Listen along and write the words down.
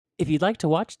If you'd like to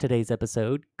watch today's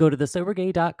episode, go to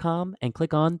thesobergay.com and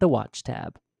click on the Watch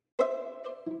tab.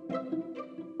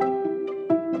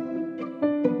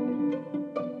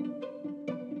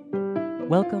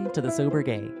 Welcome to The Sober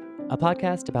Gay, a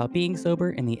podcast about being sober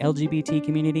in the LGBT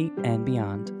community and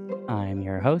beyond. I'm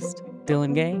your host,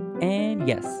 Dylan Gay, and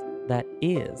yes, that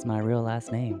is my real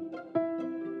last name.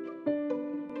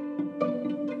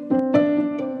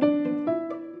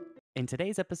 In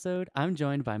today's episode, I'm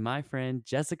joined by my friend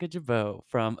Jessica Jeboult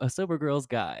from A Sober Girl's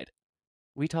Guide.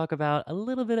 We talk about a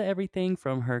little bit of everything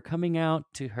from her coming out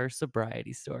to her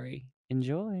sobriety story.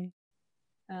 Enjoy.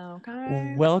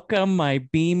 Okay. Welcome, my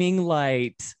beaming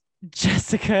light,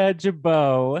 Jessica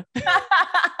Jeboult.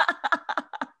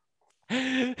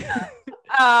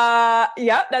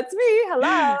 Yep, that's me.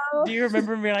 Hello. Do you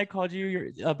remember when I called you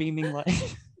your beaming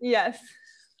light? Yes.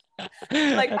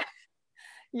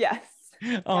 Yes.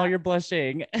 Oh, yeah. You're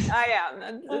blushing. I am.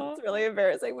 It's really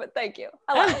embarrassing, but thank you.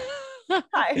 Hello.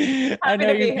 Hi. I know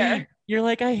to be here. You're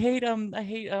like, I hate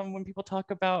when people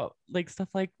talk about like stuff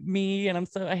like me, and I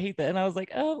hate that. And I was like,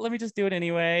 oh, let me just do it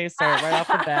anyway. Start right off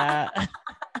the bat.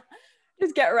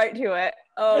 Just get right to it.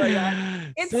 Oh my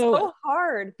god. It's so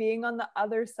hard being on the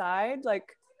other side.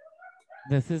 Like,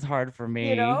 this is hard for me.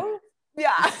 You know?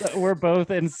 Yeah. So we're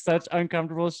both in such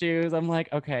uncomfortable shoes. I'm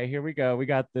like, okay, here we go. We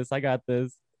got this. I got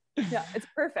this. Yeah, it's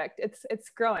perfect. It's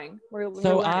growing. We're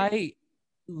I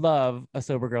love A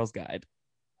Sober Girl's Guide.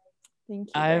 Thank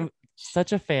you. I'm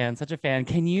such a fan.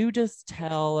 Can you just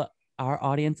tell our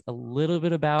audience a little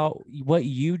bit about what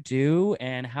you do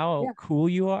and how cool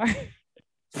you are?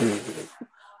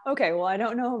 Okay, well, I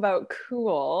don't know about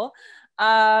cool,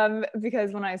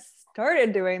 because when I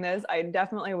started doing this, I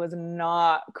definitely was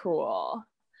not cool.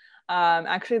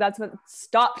 Actually, that's what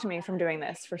stopped me from doing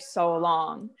this for so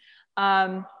long.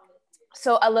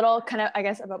 So a little kind of, I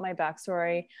guess, about my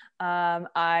backstory.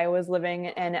 I was living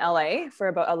in LA for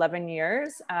about 11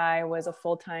 years. I was a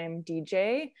full-time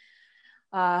DJ,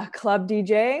 club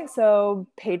DJ, so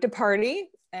paid to party.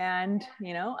 And,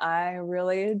 you know, I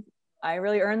really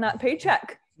earned that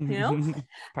paycheck, you know?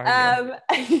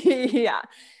 Yeah.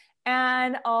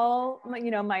 And all,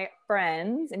 you know, my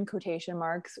friends, in quotation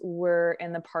marks, were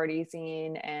in the party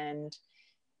scene and,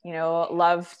 you know,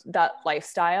 loved that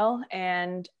lifestyle.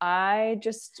 And I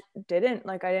just didn't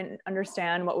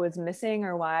understand what was missing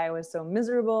or why I was so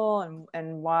miserable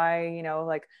and why, you know,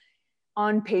 like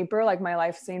on paper, like my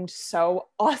life seemed so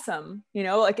awesome. You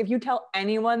know, like if you tell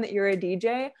anyone that you're a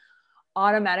DJ,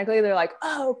 automatically they're like,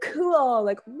 oh, cool,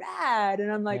 like rad.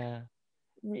 And I'm like,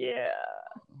 yeah,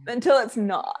 until it's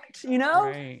not, you know,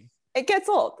 right. It gets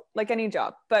old like any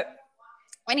job. But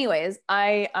anyways,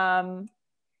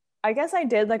 I guess I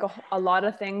did like a lot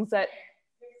of things that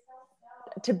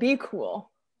to be cool.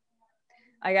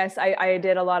 I guess I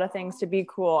did a lot of things to be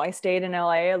cool. I stayed in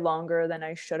LA longer than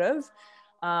I should have.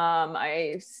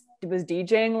 I was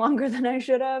DJing longer than I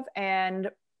should have. And,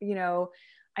 you know,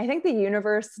 I think the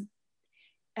universe,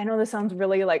 I know this sounds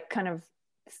really like kind of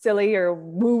silly or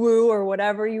woo-woo or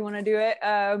whatever you want to do it.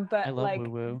 But I love like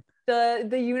woo-woo.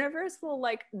 The universe will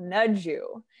like nudge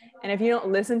you. And if you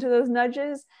don't listen to those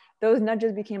nudges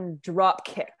became drop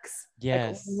kicks.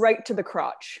 Yes. Like right to the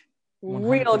crotch.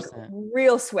 100%.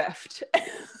 Real swift.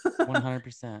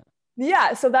 100%.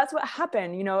 Yeah. So that's what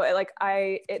happened. You know, like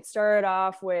it started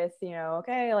off with, you know,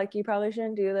 okay, like you probably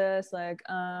shouldn't do this. Like,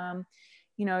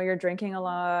 you know, you're drinking a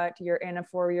lot, you're in a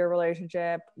 4-year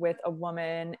relationship with a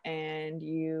woman and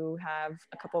you have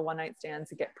a couple one-night stands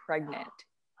to get pregnant.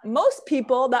 Most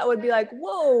people that would be like,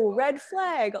 whoa, red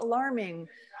flag, alarming,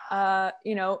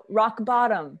 you know, rock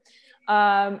bottom.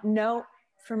 No,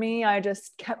 for me, I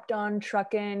just kept on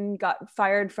trucking, got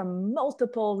fired from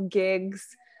multiple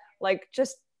gigs, like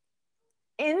just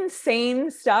insane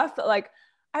stuff. Like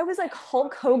I was like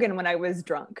Hulk Hogan when I was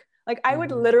drunk. Like I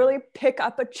would literally pick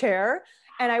up a chair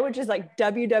and I would just like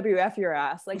WWF your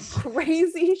ass, like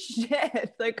crazy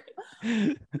shit. Like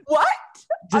what?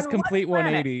 Just complete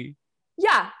 180.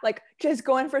 Yeah, like just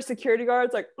going for security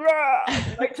guards, like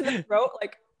right to the throat.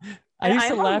 Like I used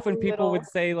to laugh when people would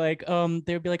say like,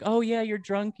 they'd be like, oh yeah, you're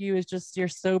drunk, you is just your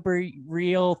sober,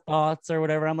 real thoughts or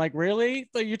whatever. I'm like, really?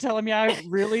 So you're telling me I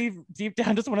really deep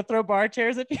down just want to throw bar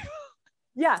chairs at people?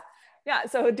 Yeah.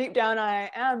 So deep down, I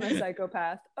am a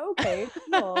psychopath. Okay,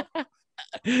 cool.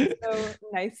 So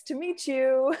nice to meet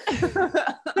you.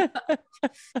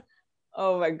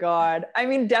 Oh my God. I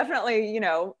mean, definitely, you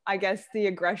know, I guess the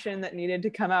aggression that needed to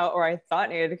come out, or I thought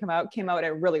needed to come out, came out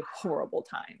at really horrible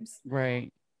times. Right.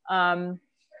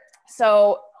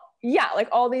 So yeah, like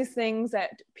all these things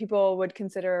that people would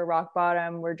consider rock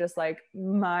bottom were just like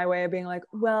my way of being like,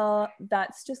 well,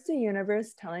 that's just the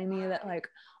universe telling me that like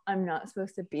I'm not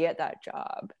supposed to be at that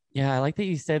job. Yeah, I like that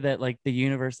you said that like the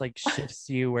universe like shifts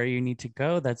you where you need to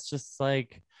go. That's just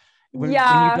like when you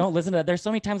Yeah, don't listen to that. There's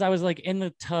so many times I was like in the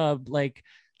tub, like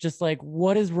just like,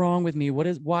 what is wrong with me?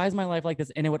 Why is my life like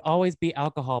this? And it would always be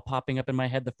alcohol popping up in my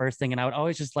head the first thing. And I would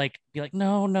always just like be like,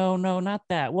 no, no, no, not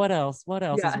that. What else? What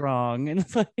else is yeah, wrong? And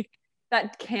it's like,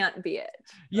 that can't be it.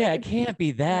 yeah, Like it it's can't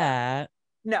be no, that.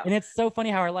 no, And it's so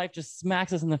funny how our life just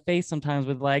smacks us in the face sometimes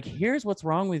with like, here's what's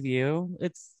wrong with you.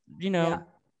 It's, yeah,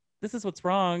 this is what's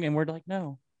wrong. And we're like,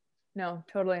 no, no,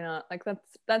 totally not. Like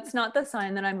that's not the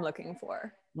sign that I'm looking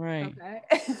for. right.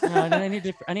 Okay. No, then I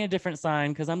need a different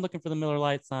sign because I'm looking for the Miller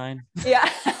Lite sign. Yeah.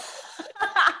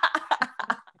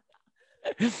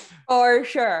 For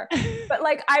sure. But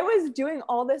like I was doing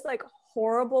all this like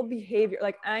horrible behavior.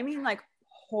 Like I mean like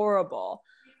horrible.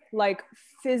 Like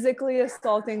physically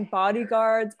assaulting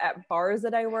bodyguards at bars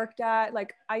that I worked at.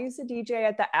 Like I used to DJ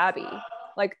at the Abbey,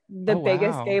 like the Oh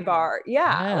biggest gay wow. bar.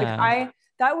 Yeah. Like Yeah.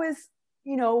 that was,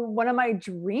 one of my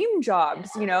dream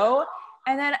jobs.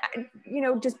 And then,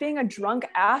 just being a drunk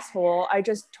asshole, I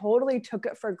just totally took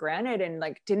it for granted and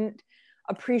like didn't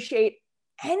appreciate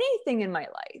anything in my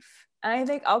life. And I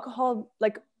think alcohol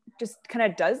like just kind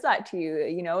of does that to you.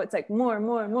 It's like more and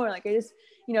more and more. Like I just,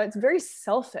 it's very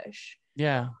selfish.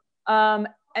 Yeah.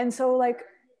 And so like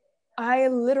I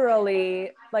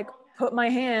literally like put my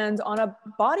hands on a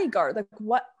bodyguard. Like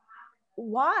what?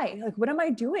 Why? Like what am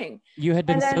I doing? You had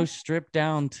been And so then stripped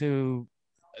down to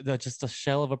just a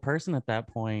shell of a person at that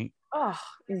point. oh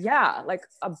yeah, like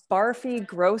a barfy,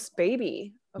 gross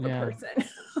baby of a Yeah. person.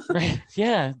 Right.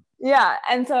 Yeah. Yeah.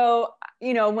 And so,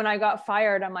 when I got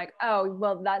fired, I'm like, oh,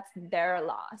 well, that's their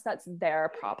loss. That's their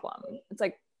problem. It's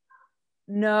like,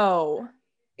 no,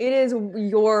 it is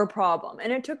your problem.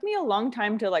 And it took me a long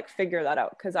time to like figure that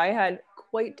out because I had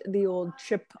quite the old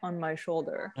chip on my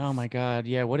shoulder. Oh my God.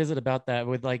 Yeah. What is it about that?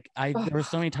 With like, there were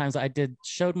so many times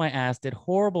showed my ass, did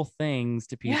horrible things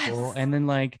to people. Yes. And then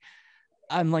like,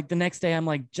 I'm like the next day, I'm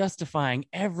like justifying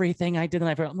everything I did the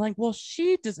night before. I'm like, well,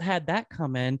 she just had that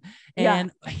coming, Yeah.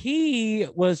 and he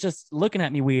was just looking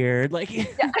at me weird. Like, Yeah.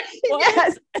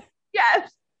 what?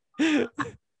 Yes. Yes.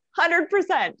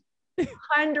 100%.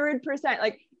 100%.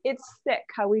 Like it's sick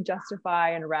how we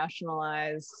justify and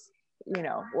rationalize,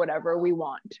 whatever we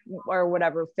want or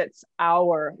whatever fits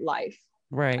our life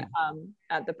Right.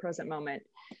 at the present moment.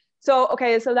 So,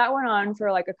 okay, so that went on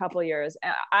for like a couple of years.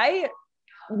 And I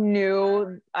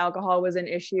knew alcohol was an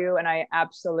issue and I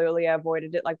absolutely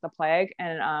avoided it like the plague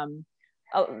and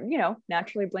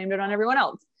naturally blamed it on everyone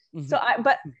else. Mm-hmm. So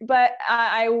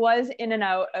I was in and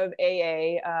out of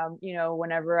AA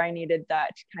whenever I needed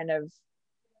that kind of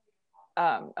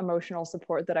emotional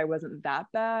support that I wasn't that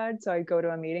bad. So I'd go to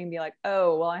a meeting and be like,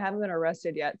 oh, well, I haven't been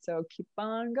arrested yet, so keep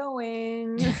on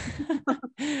going.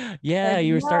 Yeah, Like,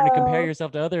 you were starting to compare no.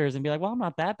 yourself to others and be like, well, I'm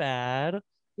not that bad.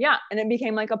 Yeah, and it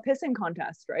became like a pissing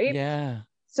contest, right? Yeah.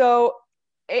 So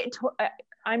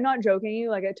I'm not joking you,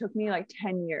 like it took me like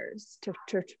 10 years to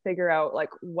figure out like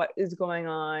what is going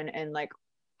on and like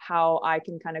how I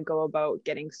can kind of go about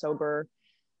getting sober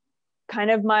kind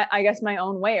of my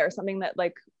own way or something that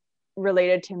like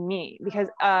related to me because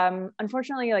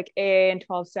unfortunately like AA and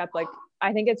 12 step, like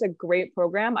I think it's a great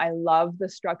program. I love the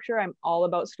structure. I'm all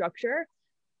about structure,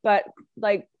 but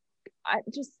like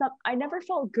I never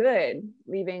felt good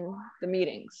leaving the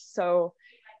meetings. So,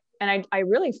 and I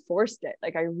really forced it.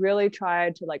 Like I really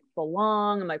tried to like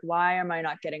belong. I'm like, why am I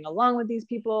not getting along with these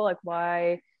people? Like,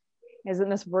 why isn't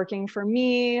this working for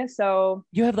me? So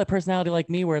You have that personality like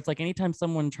me where it's like anytime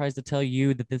someone tries to tell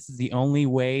you that this is the only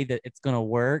way that it's going to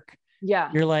work,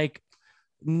 yeah, you're like,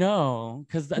 no,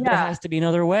 because there yeah, has to be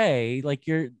another way. Like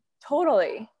you're,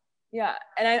 totally. Yeah.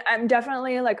 And I'm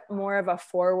definitely like more of a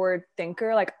forward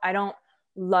thinker. Like I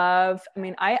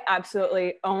mean, I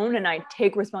absolutely own and I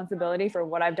take responsibility for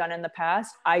what I've done in the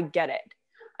past. I get it.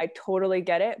 I totally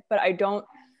get it, but I don't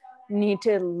need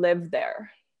to live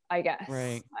there, I guess.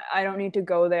 right. I don't need to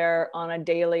go there on a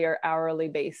daily or hourly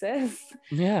basis.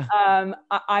 Yeah.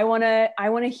 I want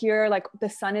to hear like the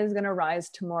sun is going to rise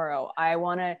tomorrow. I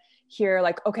want to hear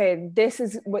like, okay, this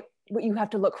is what you have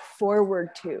to look forward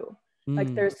to. Like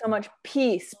Mm. there's so much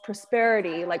peace,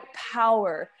 prosperity, like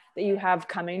power that you have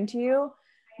coming to you.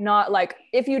 Not like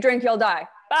if you drink, you'll die.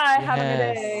 Bye, have a good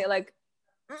day. Yes. Like,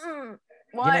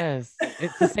 what? Yes.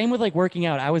 It's the same with like working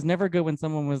out. I was never good when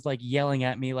someone was like yelling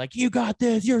at me, like, you got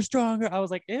this, you're stronger. I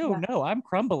was like, ew, Yeah. no, I'm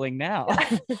crumbling now.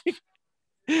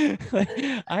 Yeah. Like,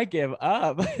 I give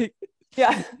up.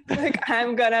 Yeah. Like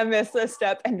I'm gonna miss a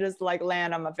step and just like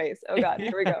land on my face. Oh God,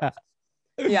 here we go.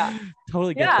 Yeah. Yeah.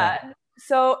 Totally get that. Yeah.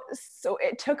 So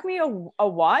it took me a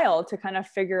while to kind of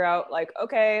figure out like,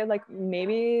 okay, like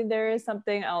maybe there is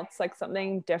something else, like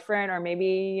something different, or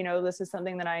maybe, this is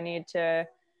something that I need to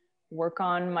work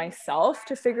on myself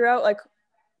to figure out like,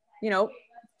 you know,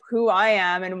 who I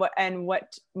am and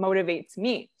what motivates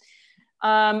me.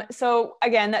 So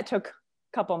again, that took a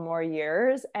couple more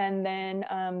years, and then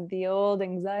the old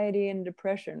anxiety and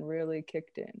depression really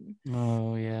kicked in.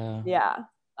 Oh yeah. Yeah.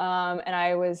 And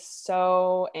I was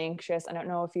so anxious. I don't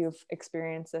know if you've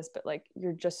experienced this, but like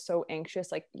you're just so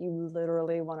anxious, like you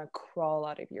literally want to crawl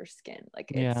out of your skin.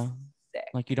 Like it's Yeah. sick.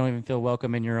 Like you don't even feel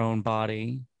welcome in your own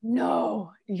body.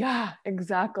 No, yeah,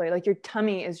 exactly. Like your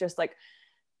tummy is just like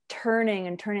turning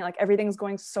and turning, like everything's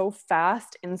going so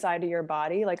fast inside of your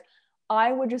body. Like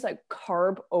I would just like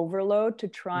carb overload to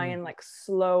try Mm. and like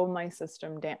slow my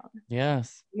system down,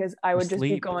 Yes. because I For would just be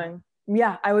sleep. going,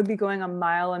 yeah, I would be going a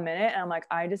mile a minute. And I'm like,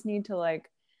 I just need to like,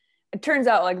 it turns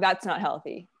out like that's not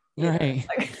healthy either. Right.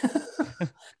 Like,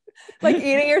 like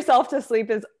eating yourself to sleep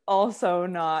is also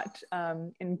not Yeah.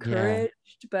 encouraged,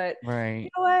 but you Right.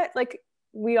 know what? Like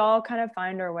we all kind of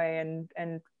find our way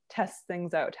and test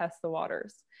things out, test the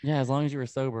waters. Yeah, as long as you were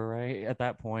sober, right? At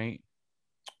that point.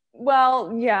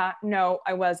 Well, yeah, no,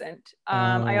 I wasn't.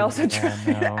 I Oh also yeah,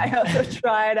 tried. no. I also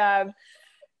tried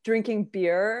drinking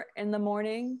beer in the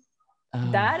morning.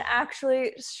 Oh, That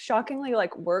actually shockingly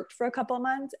like worked for a couple of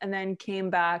months, and then came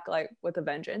back like with a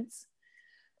vengeance.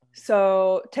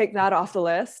 So take that off the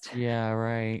list. yeah,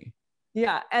 right.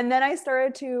 Yeah, and then I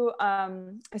started to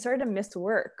miss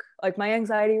work. Like my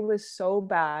anxiety was so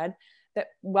bad that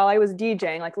while I was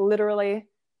DJing, like literally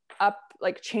up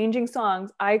like changing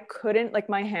songs, I couldn't, like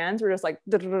my hands were just like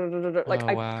like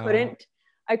Oh wow.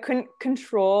 I couldn't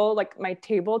control like my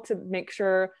table to make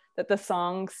sure that the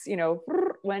songs,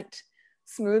 went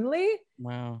smoothly.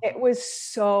 Wow. It was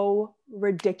so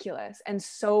ridiculous and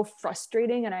so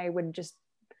frustrating, and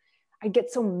I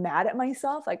get so mad at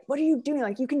myself. Like, what are you doing?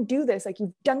 Like, you can do this. Like,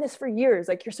 you've done this for years.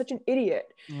 Like, you're such an idiot.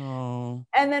 Oh,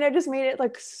 And then it just made it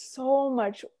like so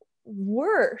much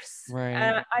worse. right.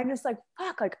 And I'm just like,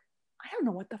 fuck, like, I don't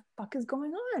know what the fuck is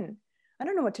going on. I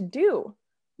don't know what to do.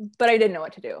 But I didn't know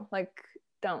what to do. Like,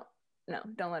 don't, no,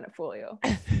 don't let it fool you.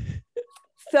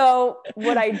 So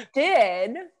what I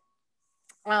did,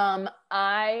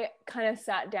 I kind of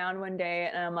sat down one day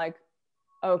and I'm like,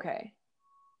 okay,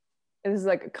 this is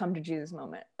like a come to Jesus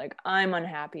moment. Like I'm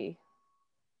unhappy.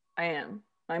 I am.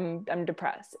 I'm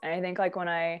depressed. And I think like when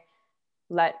I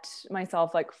let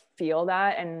myself like feel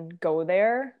that and go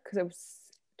there, because it was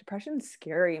depression's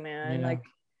scary, man. Yeah. Like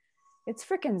it's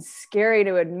freaking scary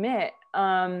to admit.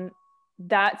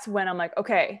 That's when I'm like,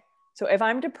 okay, so if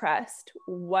I'm depressed,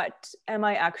 what am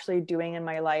I actually doing in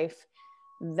my life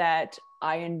that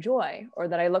I enjoy or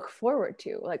that I look forward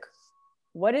to? Like,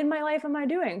 what in my life am I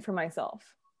doing for myself?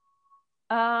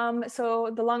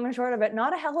 So the long and short of it,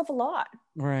 not a hell of a lot,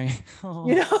 Right. you Oh.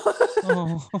 know,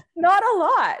 Oh. not a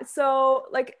lot. So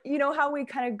like, how we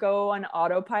kind of go on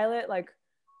autopilot, like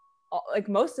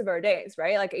most of our days,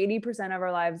 right? Like 80% of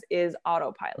our lives is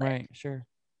autopilot. Right. Sure.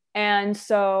 And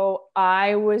so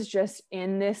I was just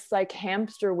in this like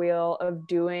hamster wheel of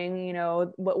doing,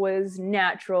 what was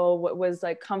natural, what was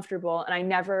like comfortable, and I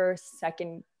never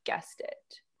second guessed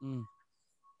it. Mm.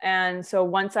 And so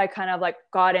once I kind of like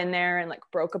got in there and like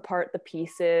broke apart the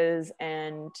pieces,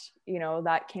 and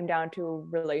that came down to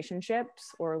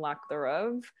relationships or lack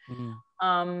thereof, Mm.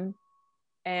 um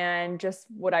and just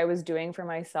what I was doing for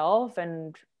myself,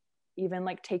 and even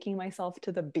like taking myself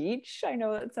to the beach. I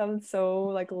know that sounds so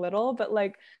like little, but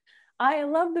like I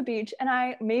love the beach, and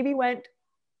I maybe went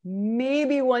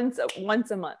maybe once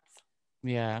a month.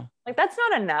 Yeah. Like that's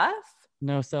not enough.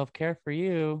 No self-care for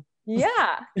you.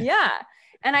 Yeah, yeah.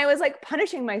 And I was like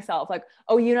punishing myself, like,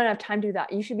 oh, you don't have time to do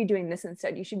that. You should be doing this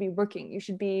instead. You should be working. You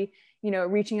should be,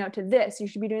 reaching out to this. You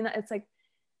should be doing that. It's like,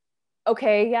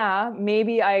 okay, yeah,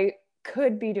 maybe I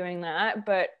could be doing that,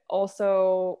 but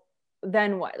also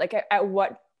then what? Like at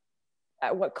what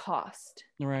cost?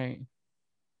 Right.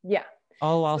 Yeah.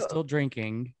 All while So still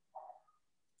drinking.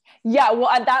 yeah, well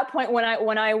at that point when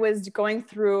I was going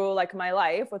through like my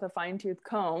life with a fine-tooth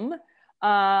comb,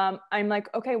 I'm like,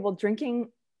 okay, well drinking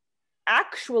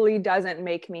actually doesn't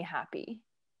make me happy.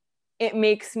 It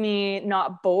makes me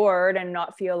not bored and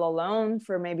not feel alone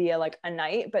for maybe like a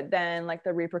night, but then like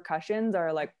the repercussions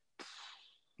are like,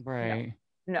 no, Right.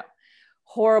 no,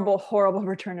 horrible, horrible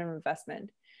return on investment.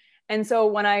 And so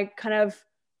when I kind of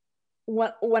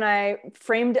when I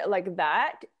framed it like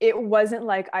that, it wasn't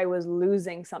like I was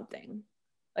losing something.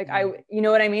 Like Mm. you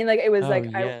know what I mean? Like it was Oh, like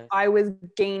yes. I was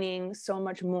gaining so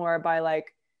much more by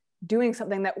like doing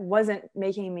something that wasn't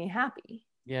making me happy.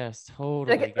 Yes,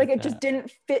 totally Like get it just that.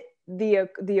 didn't fit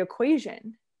the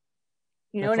equation,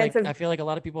 you know. That's And it's like, a I feel like a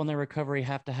lot of people in their recovery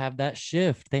have to have that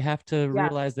shift. They have to yeah,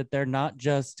 realize that they're not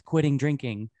just quitting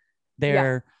drinking, yeah,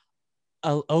 they're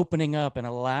opening up and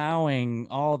allowing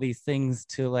all these things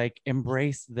to like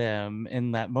embrace them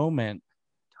in that moment.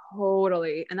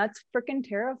 totally. And that's freaking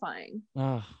terrifying.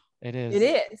 Oh, it It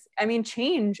is. is. I mean,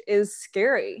 change is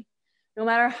scary. No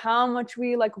matter how much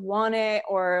we like want it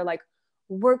or like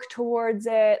work towards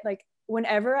it, like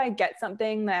whenever I get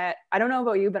something that I don't know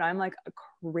about you, but I'm like a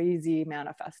crazy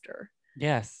manifester.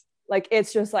 Yes. Like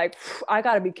it's just like I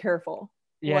got to be careful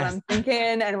what Yes. I'm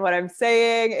thinking and what I'm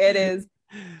saying. It is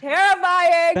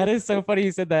terrifying. That is so funny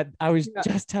you said that. I was Yeah.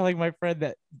 just telling my friend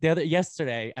that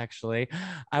yesterday, actually,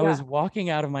 I was Yeah. walking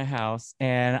out of my house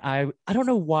and I don't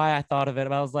know why I thought of it,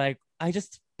 but I was like, I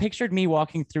just pictured me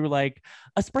walking through like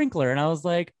a sprinkler and I was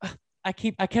like, "Ugh," I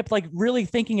kept like really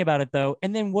thinking about it though.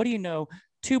 And then what do you know?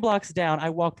 2 blocks down, I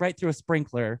walked right through a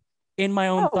sprinkler in my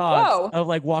own Oh, thoughts whoa. of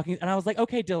like walking. And I was like,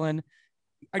 okay, Dylan,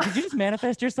 did you just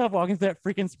manifest yourself walking through that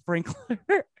freaking sprinkler?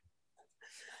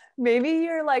 Maybe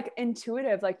you're like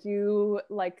intuitive, like you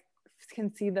like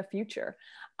can see the future.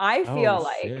 I Oh feel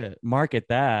like shit. Market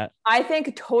that. I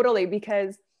think totally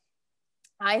because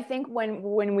I think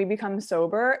when we become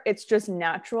sober, it's just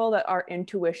natural that our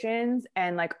intuitions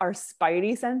and like our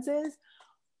spidey senses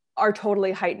are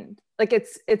totally heightened. Like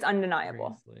it's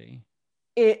undeniable. Seriously.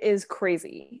 It is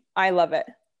crazy. I love it.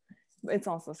 It's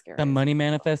also The scary. money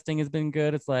manifesting has been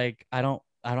good. It's like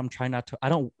I'm trying not to. I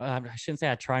don't. I shouldn't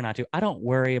say I try not to. I don't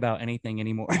worry about anything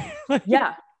anymore. like,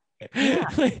 Yeah. Yeah.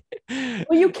 like,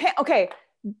 Well, you can't. Okay,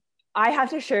 I have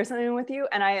to share something with you,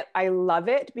 and I love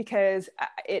it because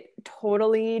it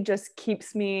totally just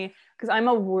keeps me because I'm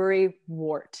a worry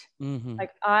wart. mhm.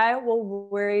 Like I will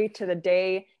worry to the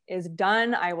day is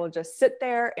done. I will just sit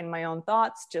there in my own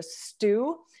thoughts, just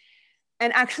stew.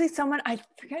 And actually, someone I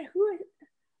forget who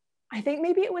I think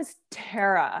maybe it was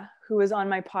Tara who was on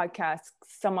my podcast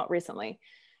somewhat recently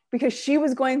because she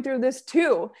was going through this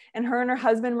too. And her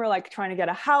husband were like trying to get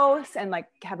a house and like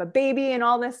have a baby and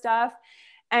all this stuff.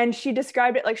 And she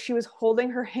described it like she was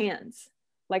holding her hands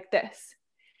like this.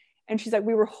 And she's like,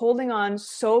 we were holding on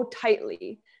so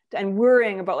tightly and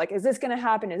worrying about like, is this going to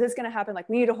happen? Is this going to happen? Like,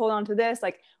 we need to hold on to this.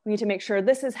 Like, we need to make sure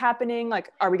this is happening.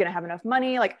 Like, are we going to have enough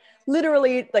money? Like,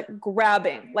 literally, like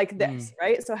grabbing like Mm. this,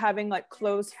 right? So having like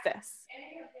closed fists.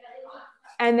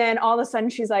 And then all of a sudden,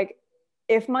 she's like,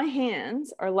 if my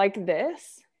hands are like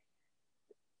this,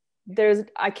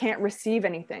 I can't receive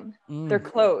anything. They're Mm.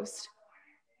 closed.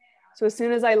 So as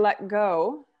soon as I let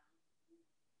go,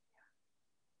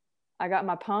 I got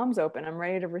my palms open. I'm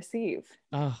ready to receive.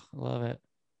 Oh, love it.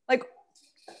 Like,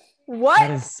 That what?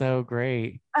 is so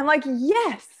great. I'm like,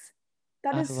 yes,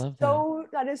 I love that.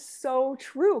 that is so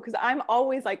true. Cause I'm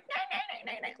always like,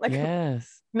 like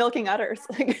Yes. milking udders.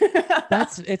 Like,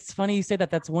 That's it's funny you say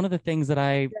that. That's one of the things that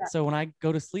yeah, so when I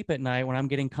go to sleep at night, when I'm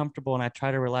getting comfortable and I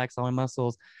try to relax all my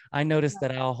muscles, I notice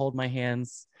that I'll hold my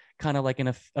hands kind of like in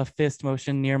a fist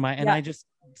motion near my, and yeah, I just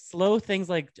slow things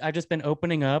like I've just been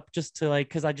opening up just to like,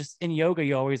 cause I just in yoga,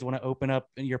 you always want to open up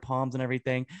your palms and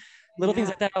everything. Little things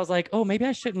yeah. like that. I was like, oh, maybe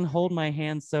I shouldn't hold my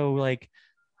hands so like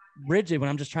rigid when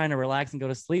I'm just trying to relax and go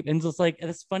to sleep. And just like,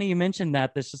 it's funny you mentioned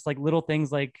that. There's just like little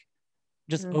things like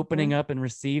just Mm-hmm. opening up and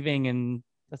receiving. And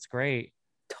that's great.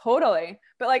 Totally.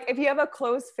 But like, if you have a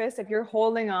closed fist, if you're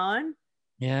holding on,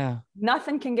 Yeah.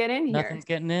 nothing can get in Nothing's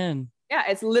here. getting in. Yeah,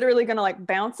 it's literally gonna like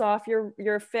bounce off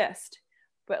your fist.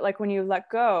 But like when you let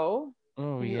go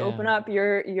Oh and you open yeah. up,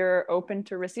 you're open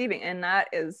to receiving, and that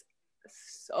is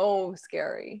so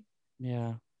scary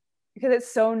Yeah. because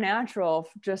it's so natural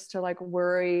just to like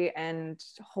worry and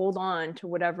hold on to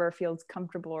whatever feels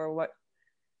comfortable or what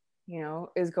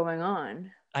is going on.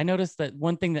 I noticed that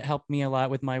one thing that helped me a lot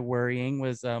with my worrying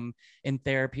was in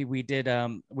therapy we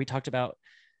talked about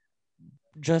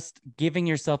just giving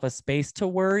yourself a space to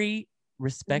worry Mm,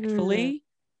 respectfully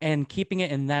and keeping it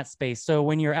in that space. So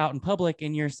when you're out in public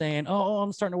and you're saying, "Oh,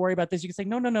 I'm starting to worry about this," you can say,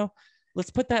 "No, no, no.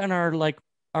 Let's put that in our like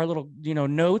our little,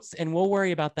 notes and we'll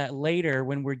worry about that later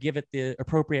when we give it the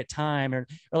appropriate time or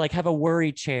like have a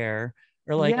worry chair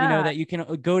or like, yeah, that you can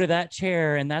go to that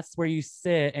chair and that's where you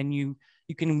sit and you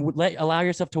can allow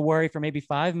yourself to worry for maybe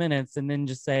 5 minutes and then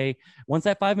just say, once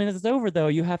that 5 minutes is over, though,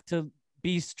 you have to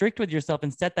be strict with yourself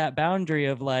and set that boundary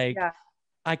of like, yeah,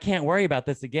 I can't worry about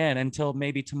this again until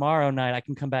maybe tomorrow night I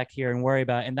can come back here and worry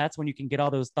about it. And that's when you can get all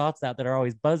those thoughts out that are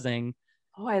always buzzing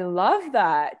Oh, I love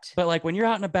that. But like when you're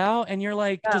out and about and you're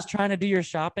like Yeah. just trying to do your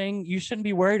shopping, you shouldn't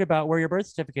be worried about where your birth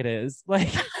certificate is. Like,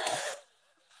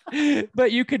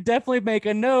 but you could definitely make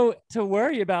a note to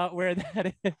worry about where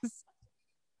that is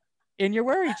in your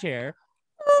worry chair.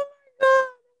 Oh my God.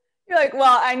 You're like,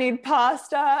 well, I need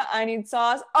pasta. I need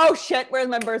sauce. Oh shit, where's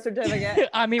my birth certificate?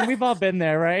 I mean, we've all been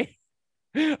there, right?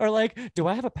 Or like, do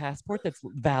I have a passport that's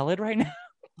valid right now?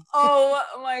 Oh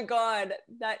my God.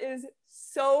 That is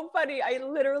so funny. I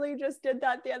literally just did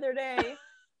that the other day.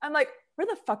 I'm like, where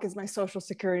the fuck is my social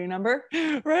security number?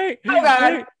 Right. Oh God.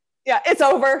 Right. Yeah, it's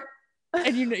over.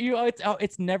 And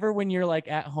it's never when you're like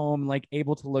at home, like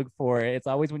able to look for it. It's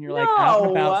always when you're like out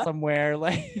and about No, somewhere,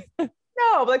 like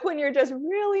no, like when you're just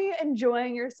really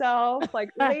enjoying yourself, like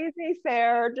lazy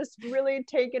fair, just really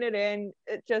taking it in,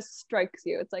 it just strikes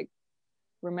you. It's like,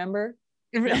 remember?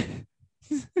 No.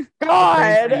 the brain's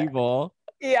God. evil.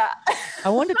 Yeah. I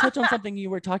wanted to touch on something you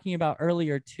were talking about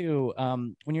earlier too.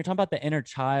 When you're talking about the inner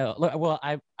child. Well,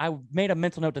 I made a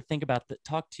mental note to think about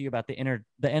talk to you about the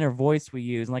inner voice we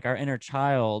use and like our inner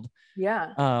child.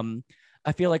 Yeah. Um,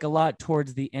 I feel like a lot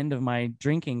towards the end of my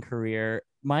drinking career,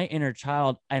 my inner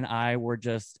child and I were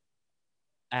just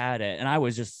at it, and I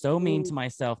was just so mean to Ooh,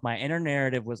 myself. My inner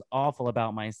narrative was awful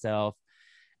about myself,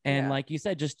 and yeah. like you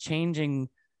said, just changing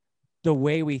the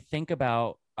way we think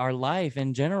about our life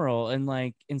in general. And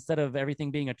like instead of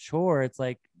everything being a chore, it's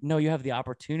like, no, you have the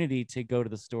opportunity to go to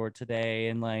the store today.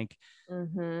 And like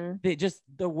Mm-hmm. just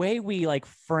the way we like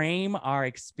frame our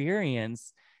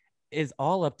experience is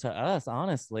all up to us,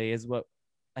 honestly, is what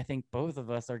I think both of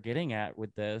us are getting at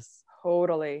with this.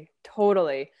 Totally.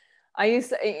 Totally. I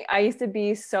used to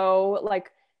be so like,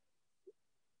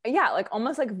 yeah, like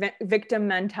almost like victim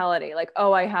mentality. Like,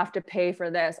 oh, I have to pay for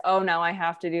this. Oh, now I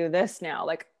have to do this now.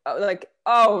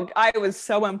 Oh, I was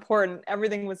so important.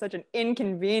 Everything was such an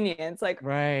inconvenience. Like,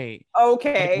 Right. Like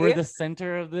we're okay. the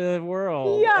center of the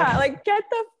world. Yeah, like get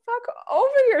the fuck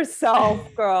over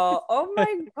yourself, girl. Oh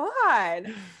my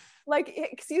God. Like,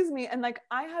 excuse me. And like,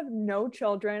 I have no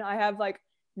children. I have like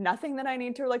nothing that I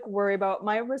need to like worry about.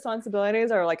 My responsibilities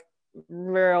are like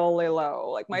really low.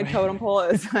 Like my totem pole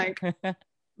is like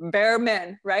bare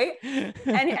men, right?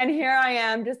 And here I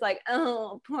am just like,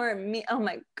 oh, poor me. Oh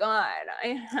my God. I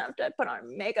have to put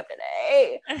on makeup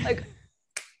today. Like,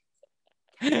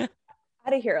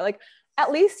 out of here. Like,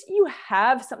 at least you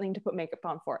have something to put makeup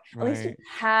on for. At least you Right.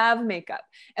 have makeup.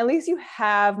 At least you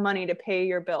have money to pay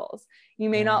your bills. You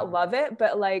may Right. not love it,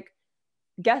 but like,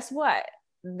 guess what?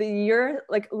 You're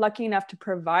like lucky enough to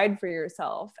provide for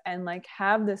yourself and like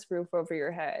have this roof over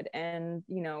your head and,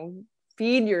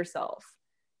 feed yourself.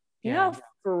 You know Yeah. how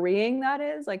freeing that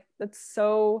is? Like, that's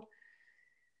so,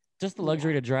 Just the yeah.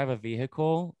 luxury to drive a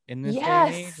vehicle in this day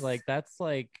and age, Yes, like that's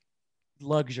like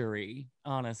luxury,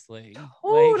 honestly. Like,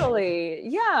 totally.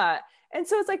 Yeah. And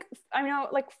so it's like, I mean,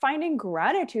 like finding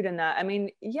gratitude in that. I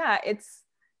mean, yeah, it's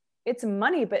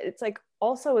money, but it's like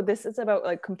also this is about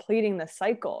like completing the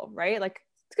cycle, right? Like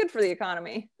it's good for the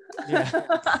economy. yeah.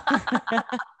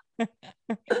 Oh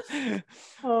my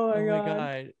Oh my God.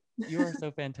 God. You are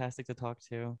so fantastic to talk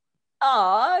to.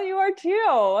 Aw, you are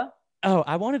too. Oh,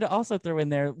 I wanted to also throw in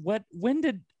there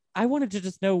I wanted to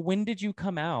just know, when did you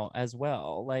come out as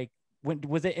well? Like, when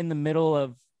was it in the middle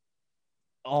of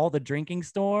all the drinking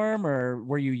storm, or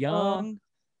were you Oh, young?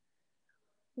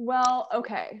 well,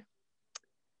 okay.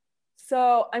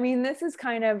 So, I mean, this is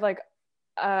kind of like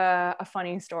a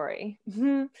funny story.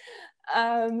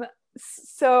 um,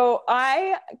 so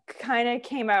I kind of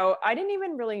came out, I didn't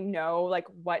even really know like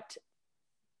what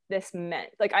this meant.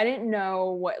 Like I didn't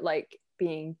know what like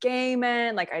being gay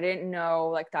meant. Like I didn't know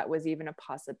like that was even a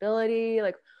possibility.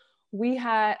 Like we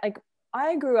had like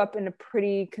I grew up in a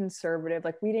pretty conservative,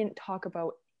 like we didn't talk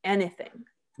about anything.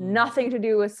 Mm, Nothing to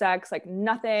do with sex, like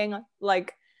nothing,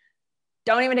 like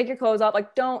don't even take your clothes off,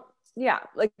 like don't, yeah,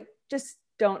 like just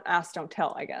don't ask, don't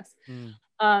tell, I guess.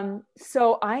 mm,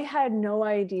 So I had no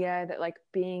idea that like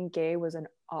being gay was an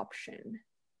option.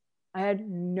 I had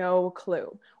no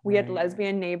clue. We had right.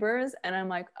 lesbian neighbors, and I'm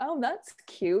like, oh, that's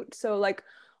cute. So like,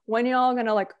 when y'all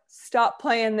gonna like stop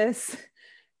playing this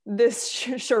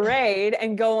charade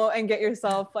and go and get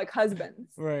yourself like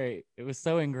husbands? Right. It was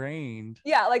so ingrained.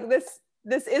 Yeah, like this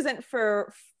isn't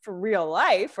for real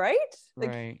life, right? Like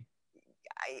Right.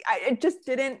 it just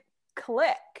didn't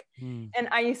click. Mm, And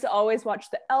I used to always watch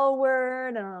the L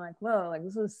Word, and I'm like, whoa, like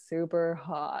this is super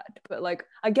hot. But like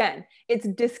again, it's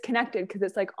disconnected because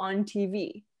it's like on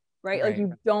TV, right? Like right.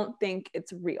 you don't think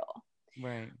it's real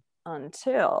Right.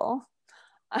 until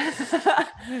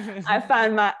I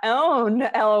found my own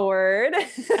L Word.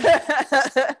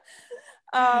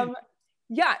 um,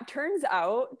 yeah, turns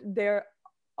out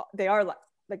they are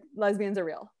like lesbians are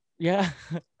real. Yeah.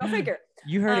 Go figure.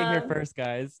 You heard it here first,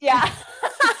 guys. Yeah.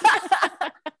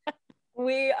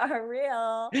 We are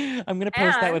real. I'm going to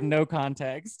post that with no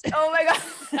context. Oh my God.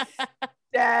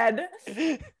 Dead.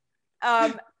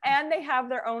 And they have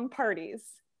their own parties.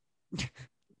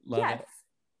 Love yes, it.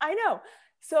 I know.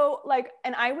 So like,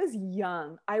 and I was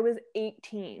young. I was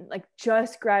 18, like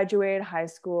just graduated high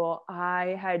school.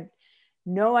 I had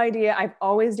no idea. I've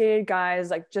always dated guys,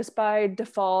 like just by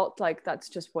default, like that's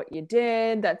just what you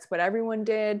did. That's what everyone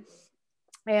did.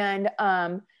 And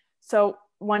so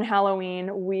one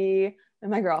Halloween, we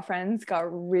and my girlfriends got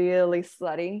really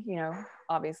slutty, you know,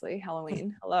 obviously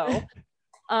Halloween. Hello.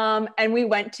 And we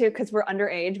went to, because we're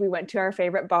underage, we went to our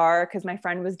favorite bar because my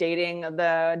friend was dating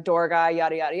the door guy,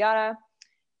 yada, yada, yada.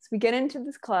 So we get into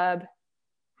this club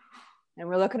and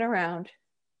we're looking around.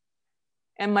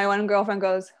 And my one girlfriend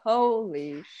goes,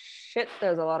 holy shit,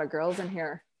 there's a lot of girls in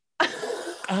here. Oh,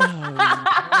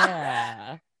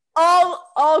 yeah.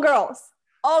 All girls,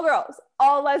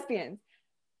 all lesbians.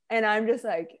 And I'm just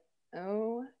like,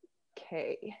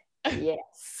 okay,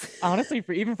 yes. Honestly,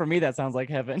 even for me, that sounds like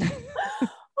heaven.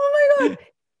 Oh my God.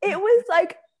 It was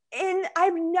like,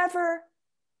 I've never,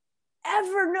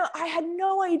 ever know. I had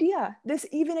no idea this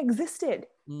even existed.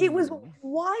 It was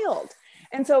wild.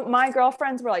 And so my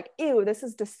girlfriends were like, ew, this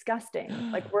is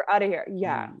disgusting. Like, we're out of here.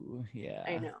 Yeah. Ooh, yeah.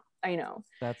 I know.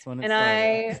 That's when it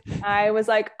and started. I was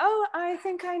like, oh, I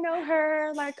think I know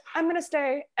her. Like, I'm going to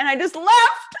stay. And I just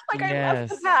left. Like, I left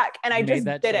the pack and I just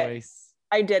did it.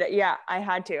 I did it. Yeah, I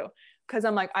had to. Because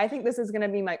I'm like, I think this is going to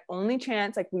be my only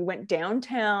chance. Like, we went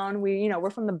downtown. We're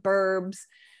from the burbs.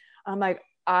 I'm like,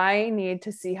 I need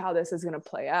to see how this is going to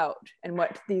play out and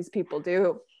what these people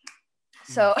do.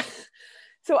 So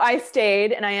I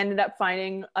stayed and I ended up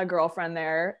finding a girlfriend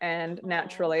there. And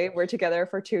naturally, we're together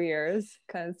for 2 years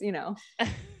because, Damn.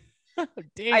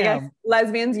 I guess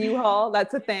lesbians U-Haul,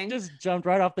 that's a thing. Just jumped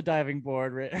right off the diving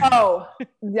board. Oh,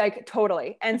 like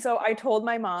totally. And so I told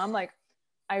my mom, like,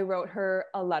 I wrote her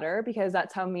a letter because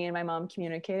that's how me and my mom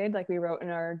communicated. Like, we wrote in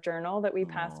our journal that we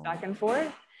passed back and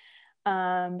forth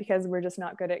because we're just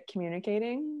not good at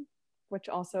communicating, which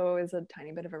also is a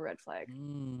tiny bit of a red flag.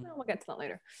 Well, we'll get to that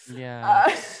later. Yeah.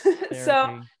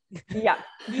 So yeah,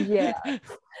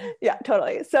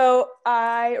 totally. So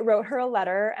I wrote her a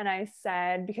letter and I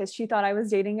said, because she thought I was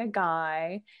dating a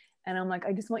guy, and I'm like,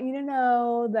 I just want you to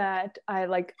know that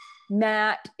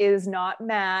Matt is not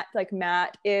Matt. Like,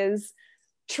 Matt is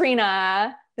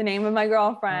Trina, the name of my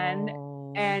girlfriend.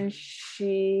 And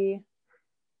she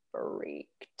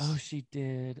freaked. Oh, she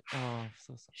did. Oh,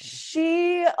 so sorry.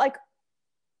 She like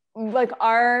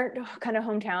our kind of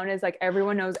hometown is like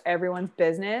everyone knows everyone's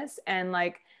business, and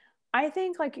like I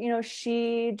think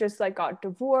she just like got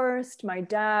divorced. My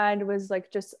dad was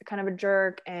like just kind of a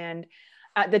jerk, and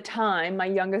at the time my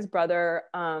youngest brother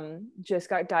just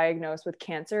got diagnosed with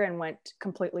cancer and went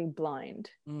completely blind.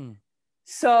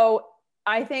 So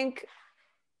I think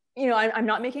I'm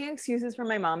not making excuses for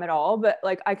my mom at all, but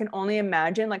like I can only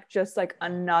imagine like just like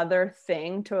another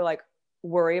thing to like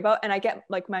worry about. And I get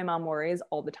like my mom worries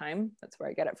all the time. That's where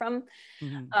I get it from.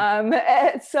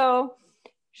 So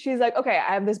she's like, okay,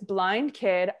 I have this blind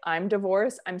kid. I'm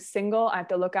divorced. I'm single. I have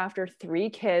to look after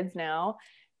 3 kids now.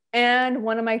 And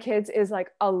one of my kids is like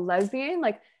a lesbian.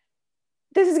 Like,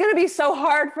 this is going to be so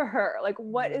hard for her. Like,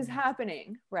 what is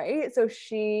happening? Right. So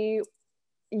she,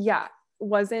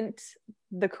 wasn't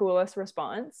the coolest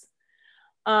response.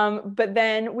 But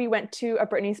then we went to a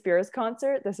Britney Spears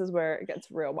concert. This is where it gets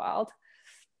real wild.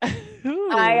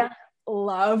 I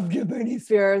loved Britney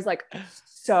Spears like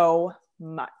so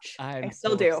much. I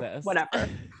still do. Obsessed. Whatever.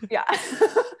 Yeah.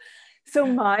 So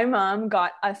my mom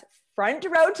got us front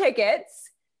row tickets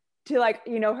to like,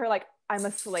 her like I'm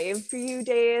a Slave for You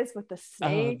days with the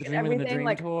snake and everything. The Dream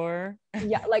like tour.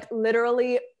 Yeah, like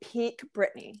literally peak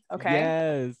Britney. Okay.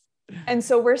 Yes. And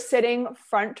so we're sitting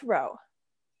front row.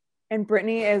 And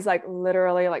Britney is like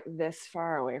literally like this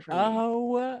far away from me.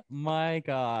 Oh my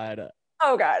God.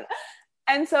 Oh God.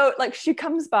 And so like she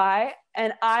comes by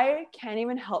and I can't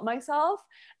even help myself.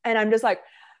 And I'm just like,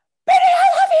 Britney,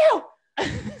 I love you.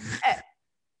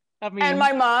 And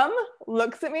my mom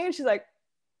looks at me and she's like,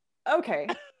 okay,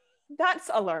 that's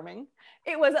alarming.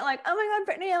 It wasn't like, oh my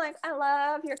God, Britney, like, I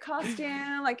love your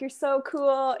costume. Like, you're so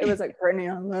cool. It was like,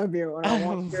 Britney, I love you and I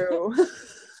want you.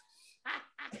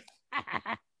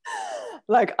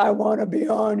 Like, I want to be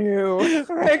on you.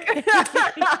 Like,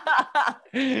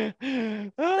 oh,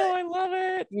 I love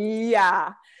it.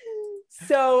 Yeah.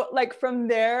 So like from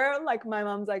there, like my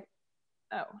mom's like,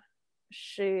 oh,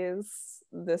 she's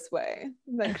this way.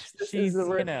 Like this is She's,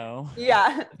 you know.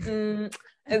 yeah,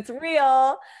 it's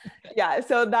real. Yeah.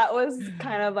 So that was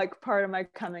kind of like part of my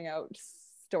coming out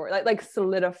story, like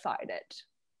solidified it.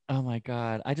 Oh my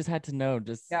God. I just had to know.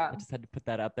 I Yeah. just had to put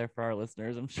that out there for our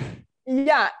listeners, I'm sure.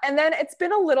 Yeah, and then it's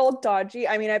been a little dodgy.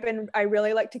 I mean, I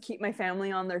really like to keep my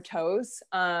family on their toes,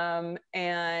 and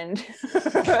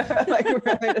like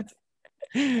really just,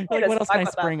 Like, what else can I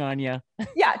with them. spring on you?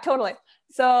 Yeah, totally.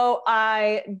 So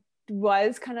I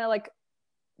was kind of like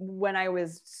when I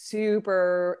was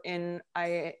super in,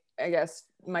 I guess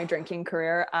my drinking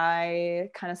career, I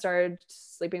kind of started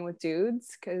sleeping with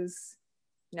dudes because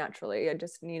naturally I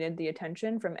just needed the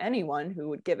attention from anyone who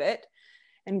would give it,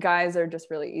 and guys are just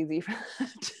really easy for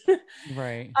that.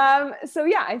 Right. So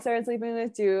yeah, I started sleeping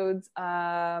with dudes,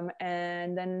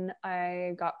 and then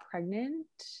I got pregnant,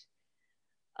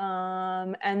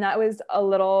 and that was a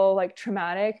little like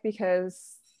traumatic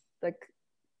because like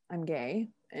I'm gay,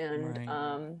 and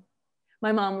Right.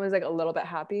 my mom was like a little bit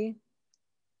happy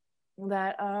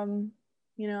that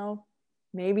you know,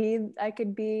 maybe I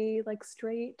could be like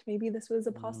straight, maybe this was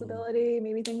a possibility,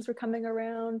 maybe things were coming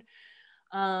around.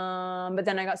 But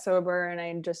then I got sober and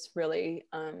I just really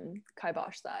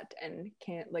kiboshed that and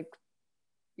can't like,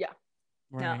 yeah.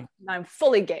 Right. Now I'm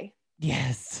fully gay.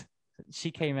 Yes.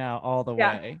 She came out all the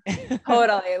Yeah, way.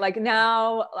 totally. Like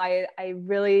now I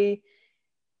really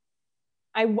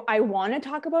I want to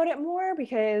talk about it more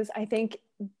because I think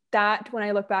that when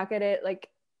I look back at it, like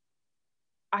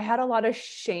I had a lot of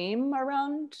shame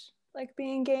around like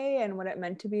being gay and what it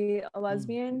meant to be a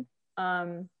lesbian.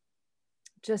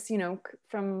 Just, you know,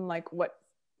 from like what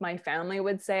my family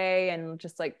would say, and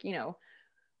just like, you know,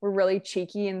 we're really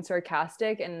cheeky and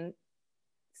sarcastic, and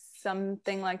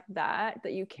something like that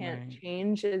you can't Right.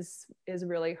 change is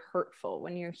really hurtful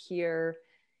when you hear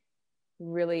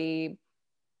really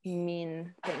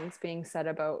mean things being said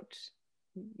about,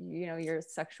 you know, your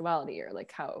sexuality or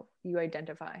like how you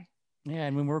identify. Yeah,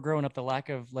 and when we're growing up, the lack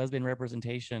of lesbian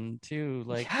representation too,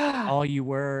 like Yeah. all you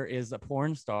were is a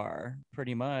porn star,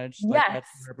 pretty much. Like Yes.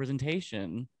 that's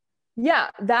representation. Yeah,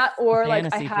 that, A or like I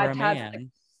fantasy for had a to have like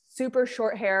man. super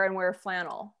short hair and wear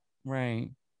flannel,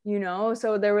 Right. you know?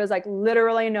 So there was like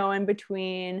literally no in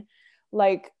between.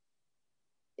 Like,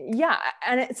 yeah.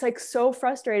 And it's like so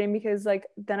frustrating because like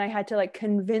then I had to like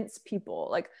convince people,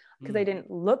 like, because I didn't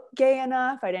look gay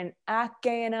enough, I didn't act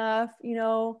gay enough, you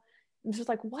know? I'm just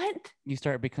like, what? You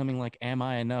start becoming like, am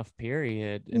I enough,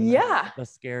 period? And that's Yeah, a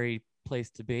scary place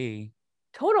to be.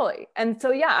 totally. And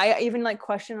so yeah, I even like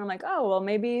question, I'm like, oh, well,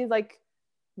 maybe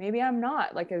I'm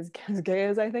not like as gay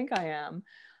as I think I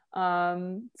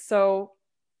am. So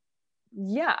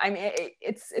yeah, I mean,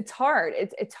 it's hard.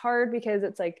 It's hard because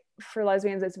it's like for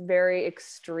lesbians, it's very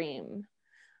extreme.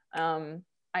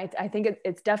 I think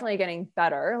it's definitely getting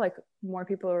better. Like more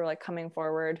people are like coming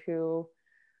forward who,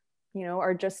 you know,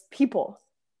 are just people.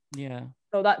 Yeah.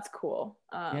 So that's cool.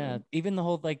 Yeah. Even the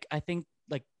whole, like, I think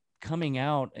like coming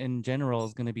out in general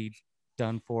is going to be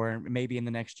done for maybe in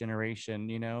the next generation,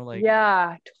 you know, like,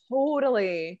 Yeah,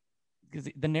 totally. because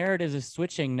the narrative is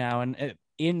switching now. And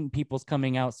in people's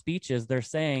coming out speeches, they're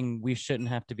saying we shouldn't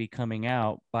have to be coming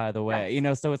out, by the Yes. way, you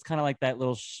know, so it's kind of like that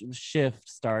little shift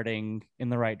starting in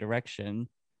the right direction.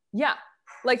 Yeah.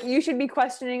 Like you should be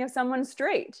questioning if someone's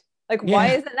straight. Like, why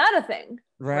Yeah. isn't that a thing?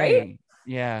 Right? Right.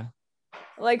 Yeah.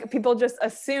 Like people just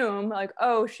assume like,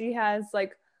 oh, she has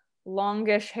like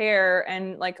longish hair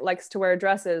and like likes to wear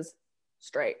dresses,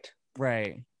 straight.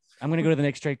 Right. I'm going to go to the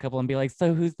next straight couple and be like,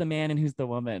 so who's the man and who's the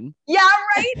woman? Yeah,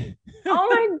 right. Oh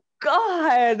my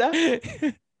God.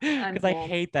 Because I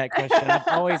hate that question. I've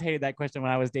always hated that question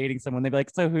when I was dating someone. They'd be like,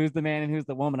 so who's the man and who's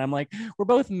the woman? I'm like, we're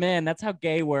both men. That's how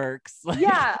gay works.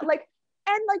 Yeah, like,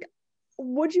 and like,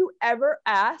 would you ever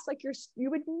ask? Like, you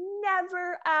would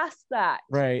never ask that.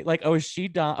 Right. Like, oh,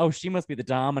 oh, she must be the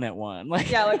dominant one.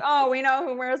 Like, yeah, like, oh, we know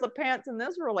who wears the pants in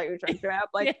this relationship.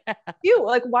 Like, yeah. you,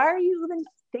 like, why are you even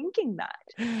thinking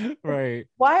that? Right.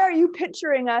 Why are you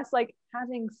picturing us like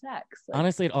having sex? Like,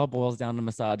 Honestly, it all boils down to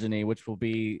misogyny, which will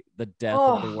be the death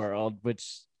of the oh world,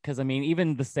 because I mean,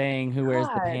 even the saying "who wears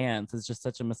the God, pants" is just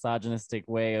such a misogynistic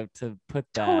way to put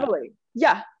that. totally.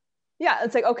 Yeah. Yeah.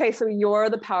 It's like, okay, so you're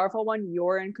the powerful one,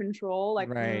 you're in control. Like,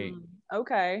 Right.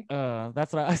 okay.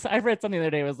 That's what I read something the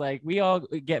other day. It was like, we all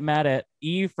get mad at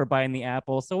Eve for biting the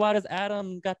apple. So why does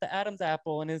Adam got the Adam's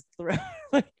apple in his throat?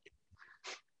 Like,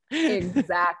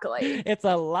 Exactly. it's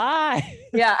a lie.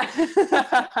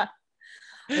 Yeah.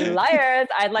 Liars.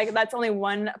 I'd like that's only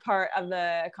one part of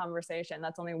the conversation.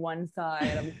 That's only one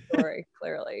side of the story,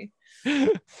 clearly. Oh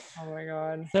my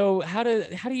God. So how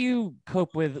do you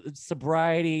cope with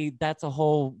sobriety? That's a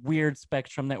whole weird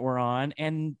spectrum that we're on,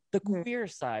 and the Mhm. queer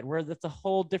side, where that's a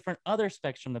whole different other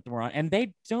spectrum that we're on, and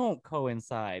they don't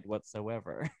coincide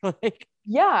whatsoever. Like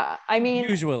Yeah. I mean,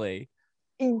 usually.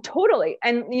 totally.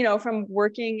 And from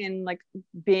working and like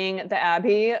being at the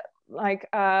Abbey, like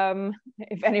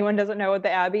if anyone doesn't know what the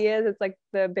Abbey is, it's like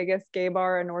the biggest gay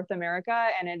bar in North America,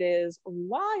 and it is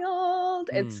wild.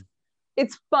 Mm,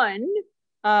 It's fun.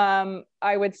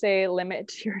 I would say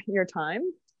limit your time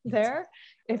there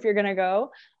if you're gonna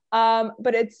go.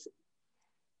 But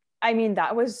I mean,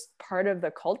 that was part of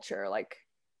the culture. Like,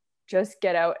 just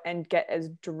get out and get as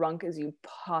drunk as you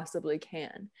possibly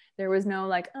can. There was no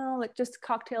like, oh, like just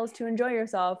cocktails to enjoy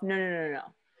yourself. No, no, no, no, no.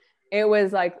 It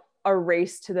was like a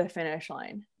race to the finish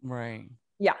line. right.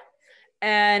 Yeah.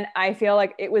 And I feel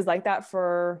like it was like that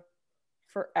for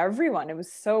everyone. It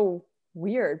was so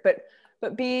weird.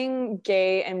 But being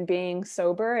gay and being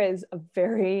sober is a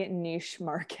very niche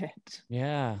market.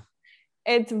 Yeah.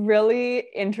 It's really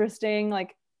interesting,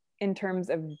 like in terms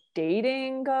of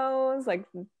dating goes, like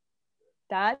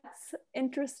that's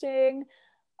interesting.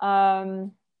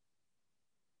 Um,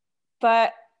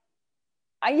 but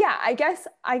yeah, I guess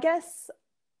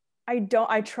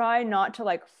I try not to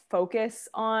like focus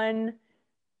on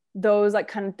those like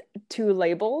kind of two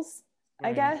labels, I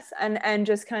Right. guess, and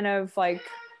just kind of like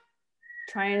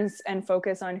try and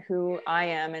focus on who I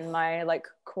am and my like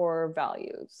core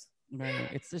values. Right.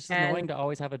 It's just annoying And to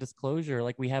always have a disclosure.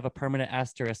 Like we have a permanent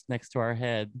asterisk next to our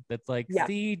head that's like, yeah,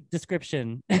 see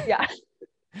description, yeah.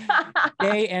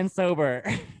 gay and sober.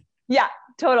 Yeah,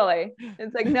 totally.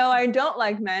 It's like, no, I don't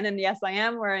like men. And yes, I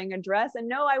am wearing a dress. And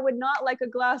no, I would not like a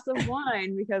glass of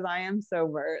wine because I am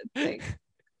sober. It's like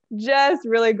just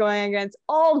really going against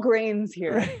all grains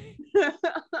here.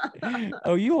 Right.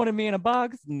 Oh, you wanted me in a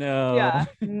box? No. Yeah.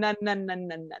 No, no, no, no,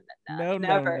 no, no, no. No, no,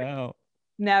 Never, no.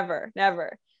 never,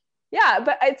 never. Yeah.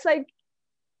 But it's like,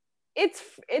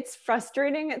 it's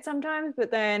frustrating at sometimes,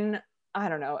 but then I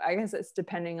don't know. I guess it's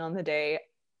depending on the day.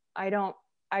 I don't,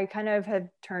 I kind of have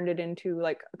turned it into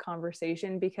like a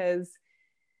conversation because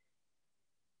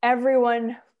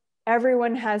everyone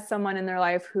everyone has someone in their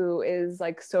life who is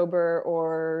like sober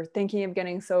or thinking of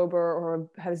getting sober or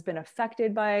has been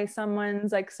affected by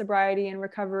someone's like sobriety and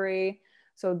recovery.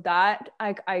 So that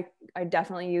I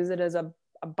definitely use it as a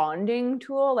bonding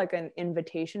tool, like an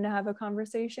invitation to have a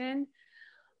conversation.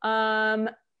 um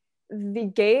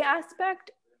the gay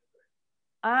aspect,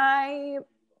 I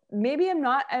maybe am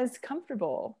not as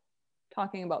comfortable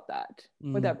talking about that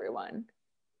with Mm, everyone.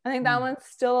 I think that mm, one's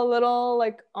still a little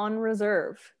like on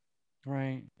reserve.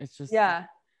 right. It's just, Yeah.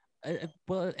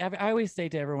 well, I always say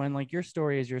to everyone, like, your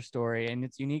story is your story and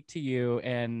it's unique to you.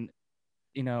 And,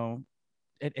 you know,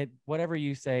 whatever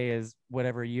you say is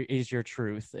whatever you is your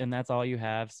truth. And that's all you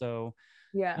have. So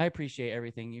Yeah. I appreciate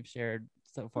everything you've shared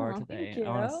so far Oh, thank today, you.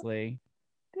 honestly.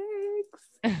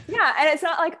 Thanks. Yeah, and it's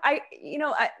not like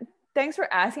thanks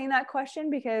for asking that question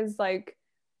because like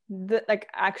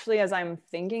actually as I'm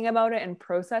thinking about it and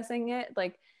processing it,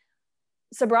 like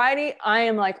sobriety, I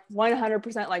am like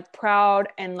 100% like proud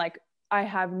and like I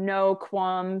have no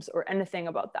qualms or anything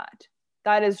about that.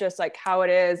 That is just like how it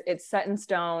is. It's set in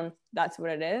stone. That's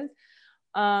what it is.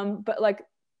 But like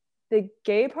the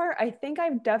gay part, I think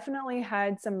I've definitely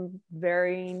had some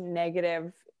very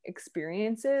negative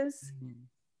experiences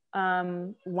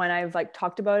Mhm. when I've like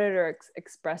talked about it or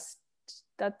expressed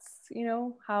that's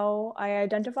how I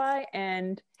identify,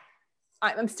 and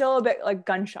I'm still a bit like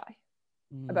gun shy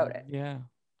about it. Yeah.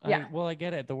 Yeah, I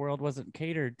get it. The world wasn't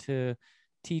catered to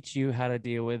teach you how to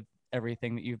deal with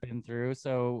everything that you've been through.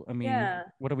 So, I mean, yeah,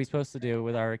 what are we supposed to do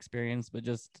with our experience but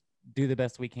just do the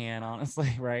best we can,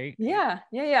 honestly, right? yeah,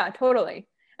 yeah, yeah, totally.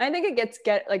 And I think it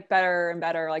get like better and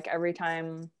better like every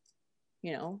time,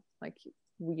 like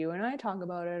you and I talk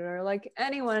about it, or like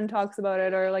anyone talks about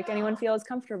it, or like anyone feels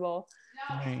comfortable.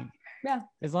 Right. Yeah,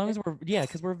 As long as yeah,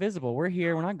 because we're visible. We're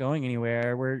here. We're not going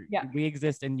anywhere. yeah, We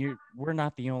exist, and we're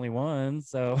not the only ones.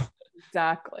 So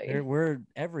exactly. we're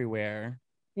everywhere.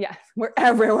 Yes, we're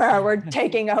everywhere. We're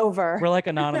taking We're over. like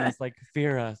anonymous, like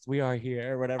fear us. We are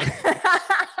here, whatever.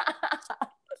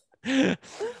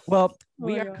 Well, Oh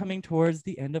we my are god. coming towards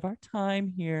the end of our time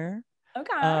here.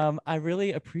 Okay. I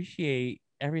really appreciate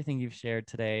everything you've shared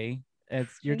today. You're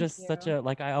Thank just such you. a,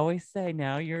 like I always say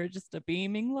now, you're just a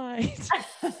beaming light.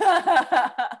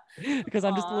 Because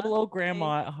I'm just a Aw, little old thank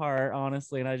grandma at heart,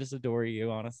 honestly, and I just adore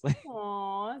you, honestly.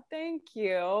 Aw, thank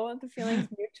you. The feeling's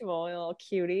mutual, you little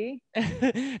cutie.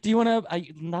 Do you want to?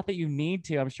 Not that you need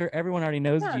to. I'm sure everyone already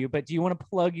knows Yeah. you, but do you want to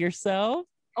plug yourself?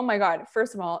 Oh my God.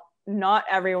 First of all, not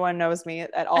everyone knows me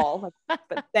at all.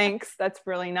 But thanks. That's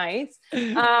really nice.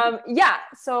 Yeah.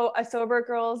 So a sober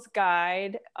girls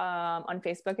guide on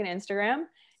Facebook and Instagram.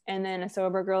 And then a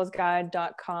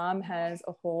sobergirlsguide.com has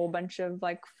a whole bunch of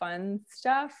like fun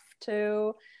stuff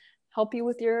to help you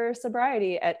with your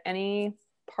sobriety at any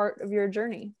part of your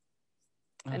journey.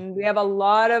 Oh, And we have a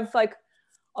lot of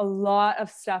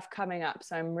stuff coming up.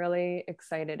 So I'm really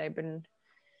excited. I've been,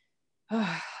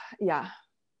 yeah,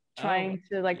 oh, trying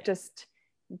to like yeah. just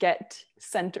get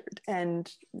centered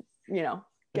and get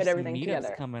There's some everything meetups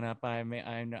together. coming up.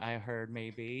 I heard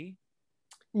maybe,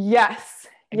 Yes.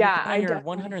 and you've Yeah, been on I your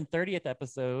definitely. 130th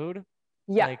episode.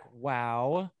 Yeah. Like,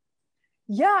 wow.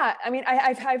 Yeah. I mean,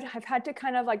 I've had to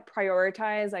kind of like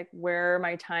prioritize like where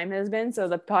my time has been. So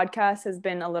the podcast has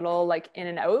been a little like in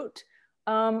and out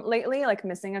lately, like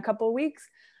missing a couple of weeks.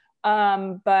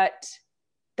 But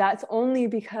that's only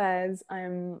because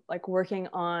I'm like working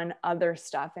on other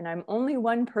stuff and I'm only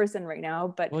one person right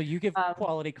now. But Well, you give um,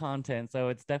 quality content, so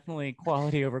it's definitely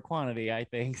quality over quantity, I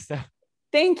think. So,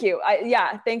 thank you.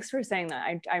 Yeah, thanks for saying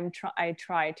that. I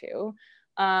try to.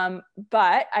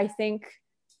 But I think,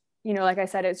 like I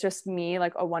said, it's just me,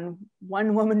 like a one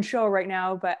woman show right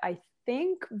now. But I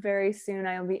think very soon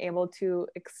I'll be able to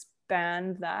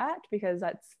expand that because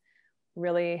that's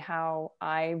really how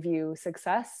I view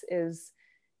success is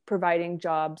providing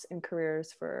jobs and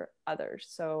careers for others.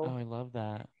 oh, So I love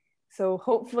that.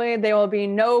 hopefully there will be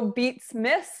no beats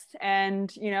missed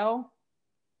and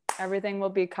everything will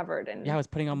be covered Yeah, I and was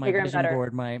putting on my bigger and vision better.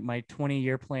 board. My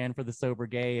 20-year plan for the sober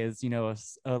gay is,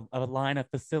 a line of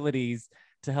facilities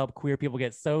to help queer people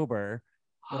get sober.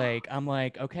 Like, I'm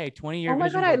like, okay, 20-year Oh my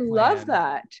vision God, I board love plan.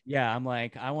 that. Yeah, I'm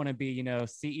like, I want to be,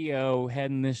 CEO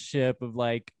heading this ship of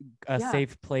like a Yeah,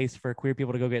 safe place for queer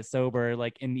people to go get sober,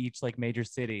 like in each like major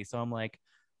city. So I'm like,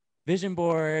 vision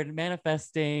board,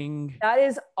 manifesting. that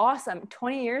is awesome.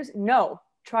 20 years? No,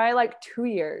 try like 2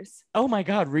 years. Oh my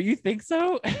God, you think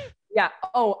so? Yeah.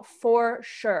 Oh, for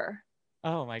sure.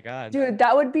 Oh my God. Dude,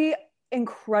 that would be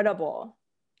incredible.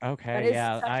 That Okay, is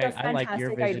yeah, such a I like your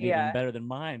fantastic vision even idea. better than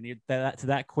mine.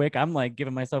 That quick. I'm like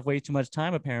giving myself way too much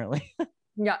time apparently.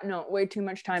 Yeah, no, way too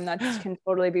much time. That can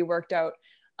totally be worked out.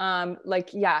 Like,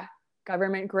 yeah,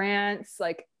 government grants,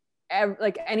 like,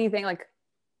 like anything, like,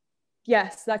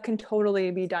 yes, that can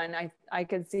totally be done. I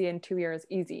could see in 2 years,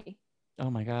 easy. Oh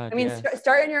my I God, mean, yes.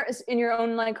 start in your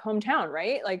own like hometown,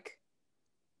 right? Like,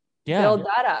 Yeah, build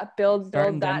that up, build start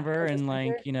in build that Denver as a and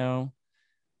center. like,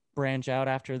 branch out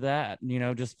after that,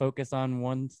 just focus on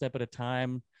one step at a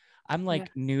time. I'm Yeah.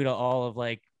 like new to all of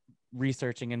like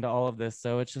researching into all of this,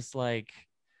 so it's just like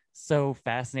so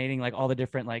fascinating, like all the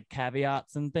different like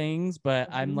caveats and things, but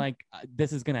I'm Mhm. like,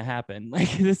 this is gonna happen. Like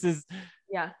this is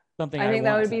Yeah. something I I think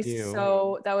that want would to be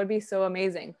do. so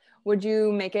amazing. Would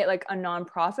you make it like a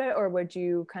nonprofit or would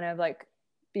you kind of like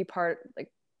be part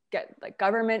like get like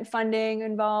government funding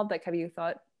involved? Like have you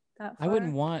thought that I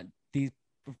wouldn't far? want these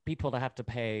people to have to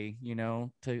pay,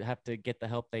 to have to get the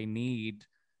help they need.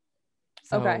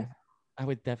 Okay. So I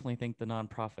would definitely think the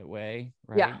nonprofit way,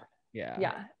 Yeah. right? Yeah.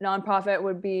 Yeah. Nonprofit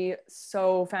would be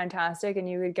so fantastic and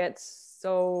you would get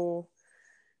so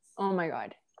oh my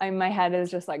God. My head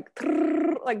is just like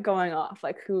like going off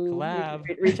like who we could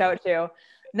Collab. reach out to.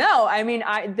 No, I mean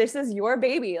I this is your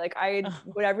baby. Like I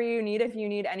whatever you need if you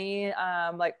need any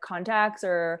like contacts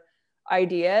or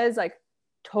ideas like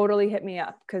totally hit me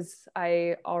up cuz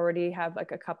I already have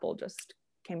like a couple just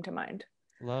came to mind.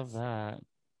 Love that.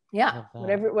 Yeah, Love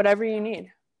that. whatever you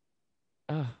need.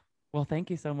 Oh, well, thank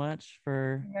you so much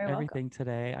for You're very welcome. everything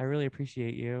today. I really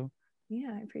appreciate you.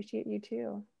 Yeah, I appreciate you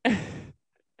too.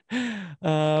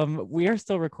 We are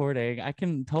still recording. I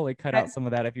can totally cut out Okay. some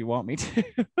of that if you want me to.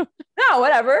 No,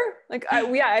 whatever. Like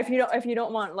yeah, if you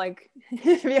don't want like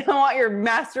if you don't want your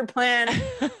master plan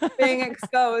being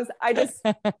exposed, I just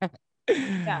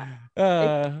yeah. If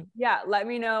uh, yeah, let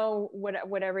me know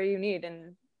whatever you need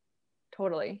and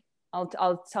totally.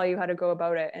 I'll tell you how to go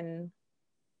about it and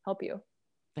help you.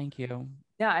 Thank you.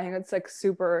 Yeah, I think it's like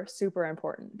super super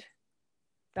important.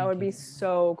 That Thank would you be so much.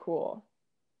 so cool.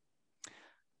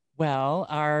 Well,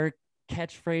 our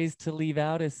catchphrase to leave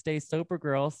out is stay sober,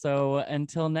 girl. So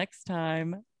until next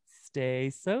time, stay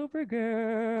sober,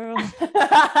 girl. I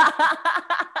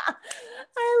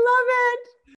love it.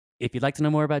 If you'd like to know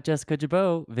more about Jessica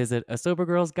Jabot, visit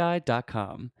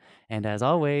asobergirlsguide.com. And as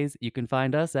always, you can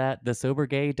find us at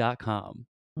thesobergay.com.